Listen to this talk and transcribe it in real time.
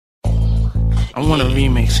I want a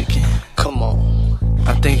remix again. Come on.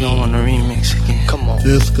 I think I want a remix again. Come on.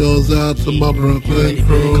 This goes out to my Brooklyn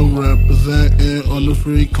crew, representing on the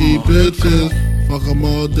freaky bitches. Fuck them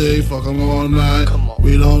all day, fuck them all night.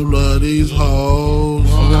 We don't love these hoes.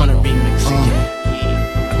 I want a remix again.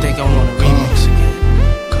 I think I want a remix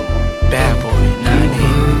again. Come on. Bad Boy,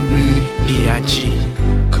 9-8.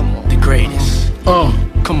 B.I.G. Come on. The greatest.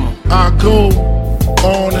 Come on. I go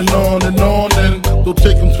on and on and on and don't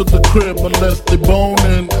take them to the crib unless they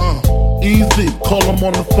boning. Easy, call them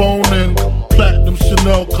on the phone and platinum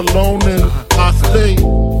Chanel cologne and I stay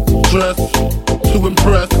dressed to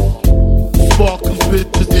impress. Sparkles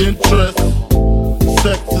bitches interest.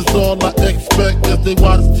 Sex is all I expect as they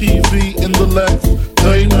watch TV in the Lex.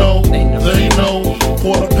 They know,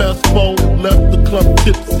 4:15, left the club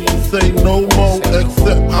tipsy, say no more,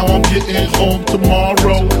 except how I'm getting home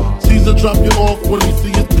tomorrow. Caesar drop you off when he see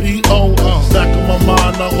his P.O. Back of my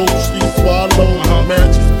mind, I hope she swallow.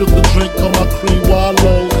 Man, she spilled the drink on my cream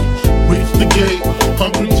wallow. Reach the gate,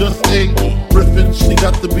 hungry just ate. Riffin', she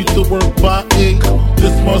got to be to work by 8.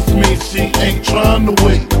 This must mean she ain't trying to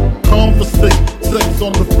wait. Conversate, sex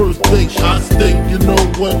on the first date. I state, you know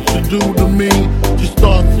what you do to me. She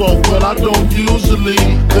starts off, but I don't usually.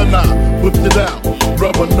 Then I whipped it out,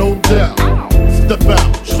 rubber no doubt. Step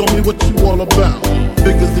out, show me what you all about.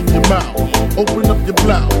 Fingers in your mouth, open up your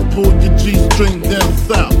blouse, pull your G-string down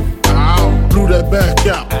south. Blew that back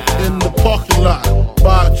out in the parking lot.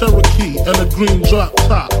 Buy a Cherokee and a green drop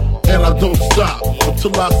top. And I don't stop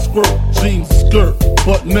until I squirt, jeans, skirt,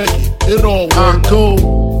 butt naked, it all works. I go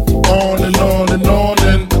on and on and on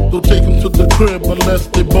and don't take them to the crib unless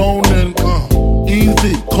they boning.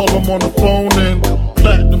 Easy, call them on the phone and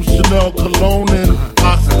platinum Chanel cologne and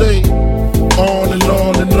I stay on and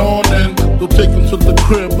on and on and don't take them to the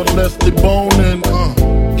crib unless they boning.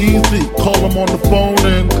 Easy, call them on the phone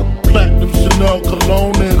and platinum Chanel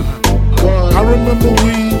cologne and I remember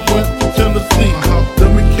we went to Tennessee,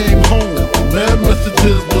 then we came home. Mad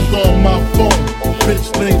messages was on my phone.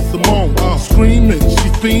 Bitch named Simone, screaming, she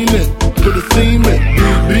fiending, could've seen it. Me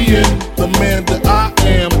being the man that I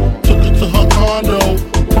am, took her to her condo,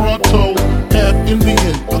 pronto, half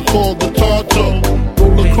Indian. I called the Tonto,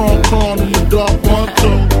 roll a cron in the dark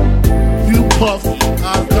poncho. Few puffs,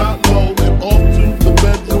 I got low, and off to the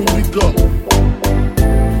bedroom we go.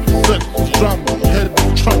 Sex is drama, head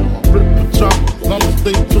is trauma, rip pajamas, I'ma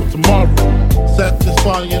stay till tomorrow.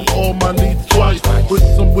 Satisfying all my needs twice, with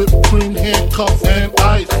some whipped cream, handcuffs, and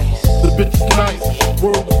ice. The bitch is nice,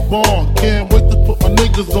 word is born, can't wait to put my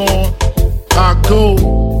niggas on. I go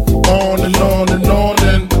on and on and on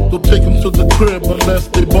and don't take them to the crib unless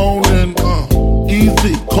they boning.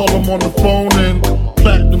 Easy, call them on the phone and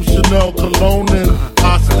platinum Chanel cologne and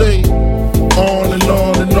I stay on and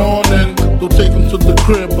on and on and don't take them to the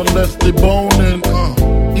crib unless they boning.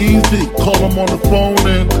 Easy, call them on the phone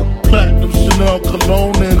and platinum Chanel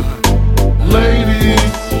cologne and ladies,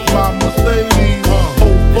 my Mercedes,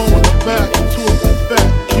 hold phone in the back, two of the back,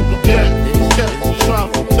 keep a gap. Cats try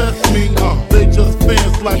to test me, they just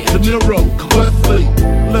fans like De Niro, Wesley.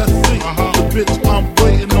 Let's see the bitch I'm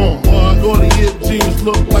waiting on. Notorious jeans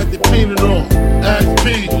look like they painted on. Ask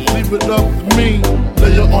P, leave it up to me.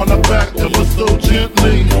 Lay her on her back ever so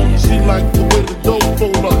gently. She like the way the dough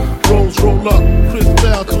fold up, rolls roll up,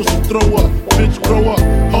 crystal till she throw up. Bitch grow up,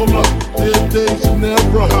 hold up, dead days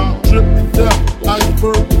Janero. Drip to death,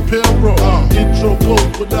 iceberg Pero. Intro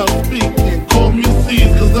goes without speaking. Call me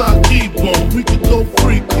C's cause I keep on. We can go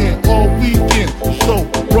freaking all weekend. So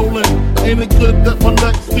rolling, ain't it good that my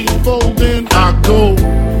legs keep folding? I go